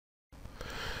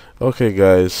Okay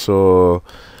guys, so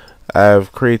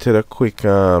I've created a quick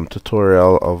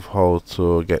tutorial of how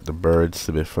to get the birds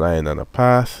to be flying on a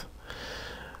path,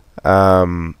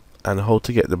 and how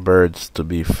to get the birds to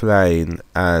be flying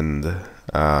and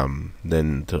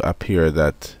then to appear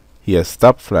that he has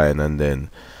stopped flying and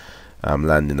then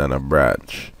landing on a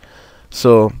branch.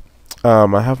 So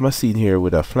I have my scene here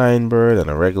with a flying bird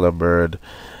and a regular bird,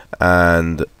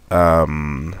 and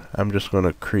I'm just going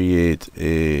to create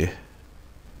a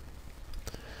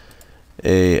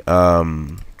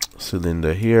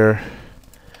cylinder here.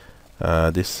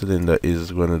 This cylinder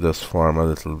is going to just form a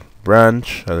little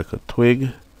branch, a little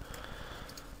twig.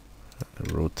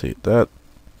 Rotate that,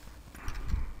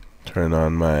 turn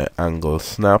on my angle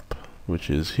snap,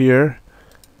 which is here,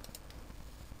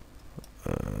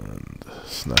 and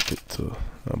snap it to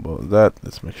about that.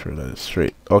 Let's make sure that it's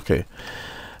straight. Okay,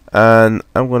 and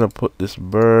I'm going to put this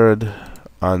bird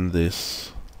on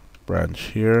this branch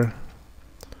here.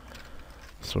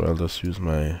 So I'll just use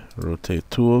my rotate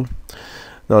tool.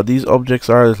 Now these objects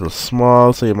are a little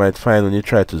small, so you might find when you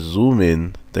try to zoom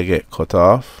in they get cut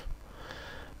off.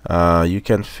 You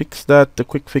can fix that. The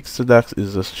quick fix to that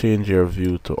is just change your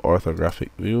view to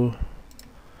orthographic view.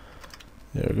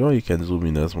 There we go. You can zoom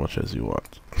in as much as you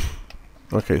want.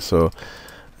 Okay, so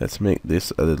let's make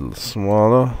this a little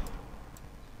smaller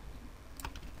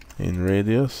in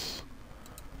radius.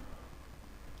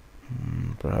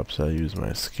 Perhaps I'll use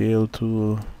my scale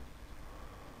tool.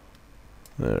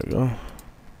 There we go.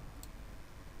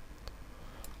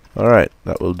 Alright,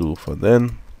 that will do for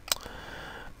then.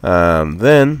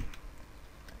 Then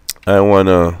I want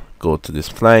to go to this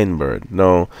flying bird.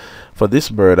 Now for this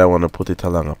bird I want to put it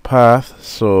along a path,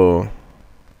 so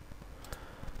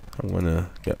I'm going to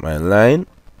get my line.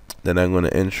 Then I'm going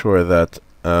to ensure that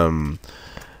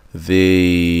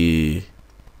the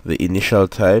initial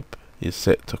type is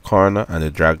set to corner and the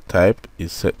drag type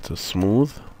is set to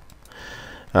smooth.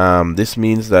 This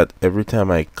means that every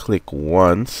time I click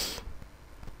once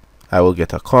I will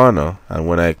get a corner, and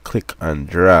when I click and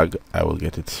drag I will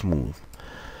get it smooth.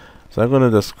 So I'm going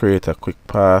to just create a quick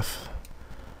path.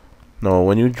 Now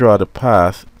when you draw the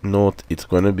path, note it's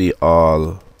going to be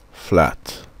all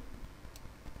flat.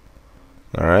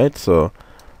 Alright, so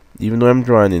even though I'm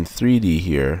drawing in 3D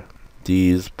here,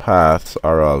 these paths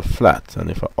are all flat,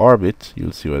 and if I orbit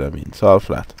you'll see what I mean. It's all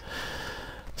flat.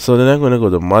 So then I'm going to go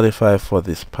to modify for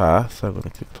this path. So I'm going to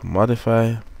click to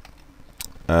modify,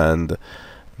 and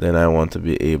then I want to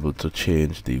be able to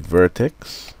change the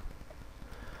vertex.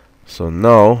 So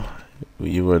now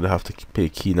you're going to have to pay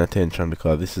keen attention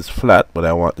because this is flat, but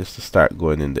I want this to start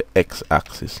going in the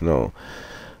x-axis now.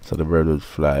 So the bird would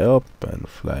fly up and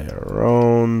fly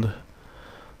around,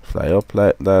 fly up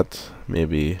like that,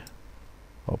 maybe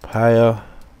up higher.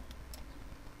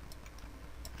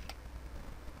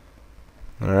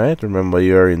 Alright, remember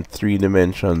you're in 3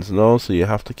 dimensions now, so you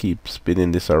have to keep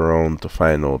spinning this around to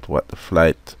find out what the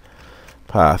flight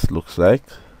path looks like.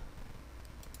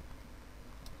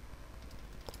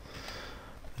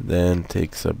 Then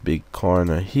takes a big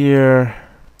corner here,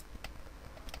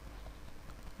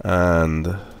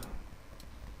 and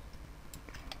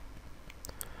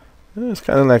it's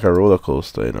kind of like a roller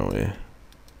coaster in a way.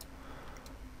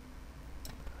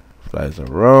 Flies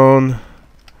around,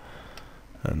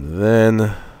 and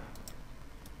then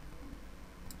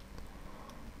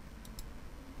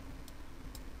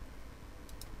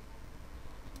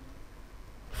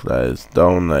flies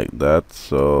down like that.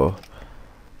 So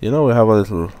you know we have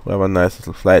a nice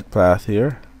little flight path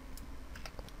here.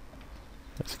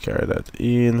 Let's carry that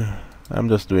in. I'm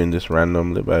just doing this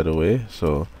randomly, by the way,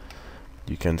 so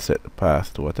you can set the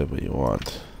path to whatever you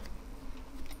want.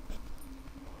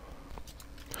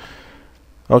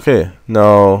 Okay,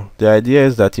 now the idea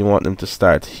is that you want them to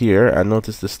start here, and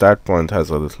notice the start point has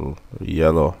a little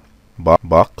yellow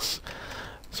box.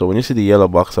 So when you see the yellow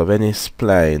box of any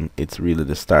spline, it's really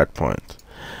the start point.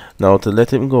 Now to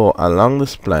let him go along the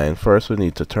spline, first we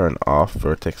need to turn off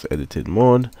vertex edited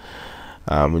mode.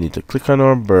 We need to click on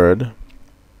our bird,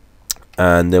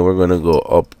 and then we're going to go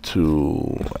up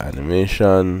to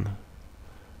animation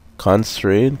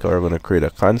constraint, or we're going to create a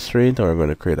constraint, or we're going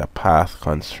to create a path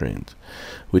constraint,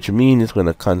 which means it's going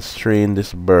to constrain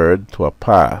this bird to a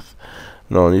path.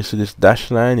 Now you see this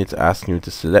dash line, it's asking you to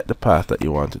select the path that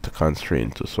you want it to constrain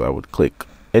to. So I would click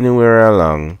anywhere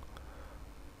along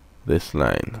this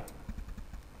line.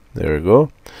 There we go.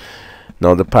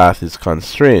 Now the path is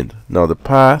constrained. Now the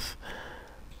path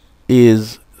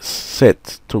is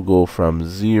set to go from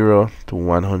 0 to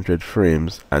 100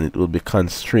 frames, and it will be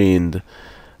constrained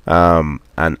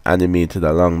and animated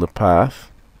along the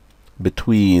path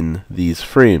between these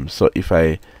frames. So if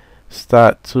I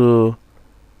start to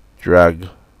drag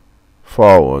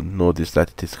forward, notice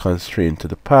that it is constrained to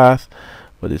the path,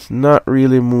 but it's not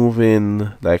really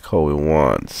moving like how we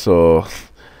want. So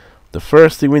the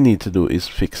first thing we need to do is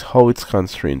fix how it's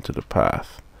constrained to the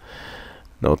path.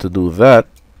 Now to do that,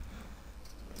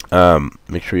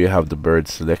 make sure you have the bird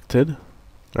selected,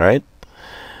 right?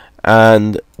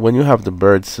 And when you have the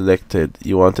bird selected,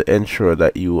 you want to ensure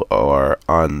that you are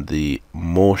on the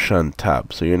motion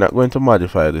tab. So you're not going to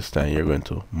modify this time, you're going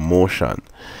to motion.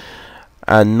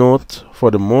 And note,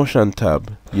 for the motion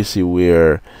tab, you see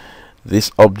where this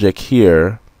object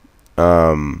here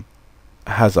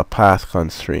has a path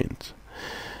constraint.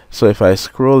 So if I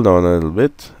scroll down a little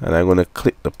bit and I'm going to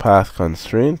click the path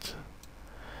constraint,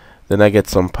 then I get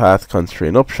some path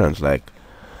constraint options, like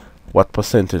what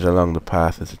percentage along the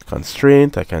path is it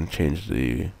constrained. I can change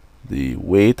the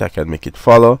weight, I can make it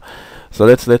follow. So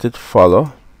let's let it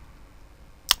follow.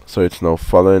 So it's now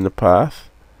following the path,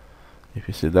 if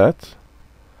you see that,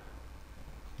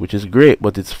 which is great,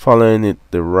 but it's following it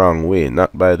the wrong way,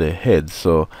 not by the head.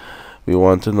 So we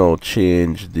want to now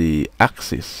change the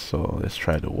axis. So let's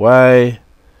try the Y,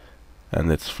 and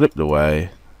let's flip the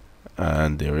Y,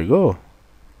 and there we go.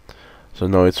 So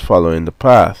now it's following the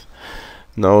path.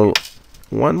 Now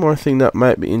one more thing that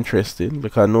might be interesting,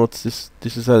 because notice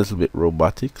this is a little bit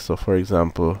robotic. So for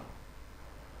example,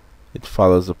 it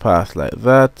follows the path like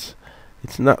that.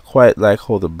 It's not quite like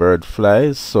how the bird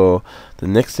flies. So the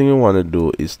next thing we want to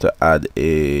do is to add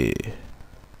a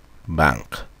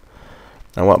bank.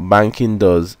 And what banking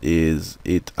does is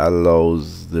it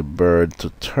allows the bird to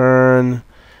turn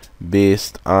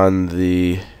based on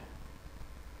the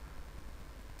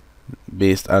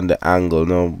angle.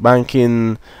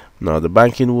 Now the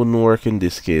banking wouldn't work in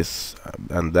this case,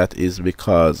 and that is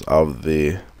because of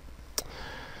the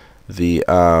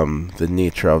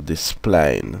nature of this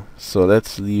spline. So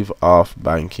let's leave off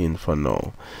banking for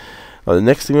now. Now the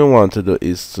next thing we want to do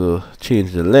is to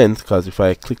change the length, because if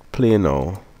I click play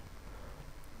now,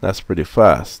 that's pretty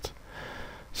fast.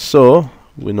 So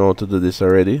we know how to do this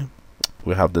already.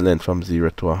 We have the length from 0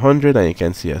 to 100, and you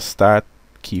can see a start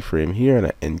keyframe here and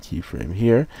an end keyframe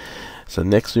here. So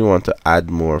next we want to add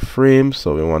more frames,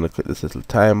 so we want to click this little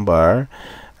time bar,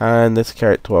 and let's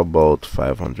carry it to about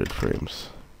 500 frames.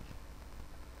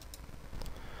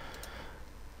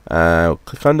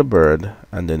 Click on the bird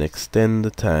and then extend the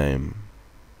time,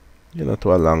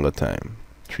 to a longer time,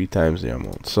 3 times the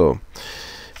amount. So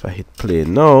if I hit play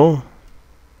now,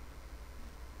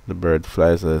 the bird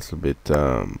flies a little bit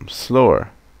slower.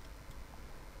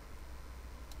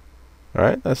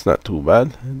 Alright, that's not too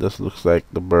bad. It just looks like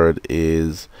the bird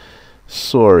is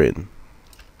soaring.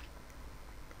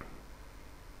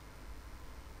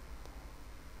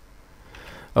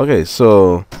 Okay,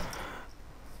 so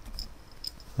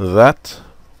that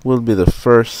will be the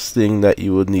first thing that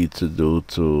you would need to do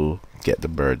to get the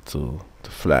bird to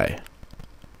fly.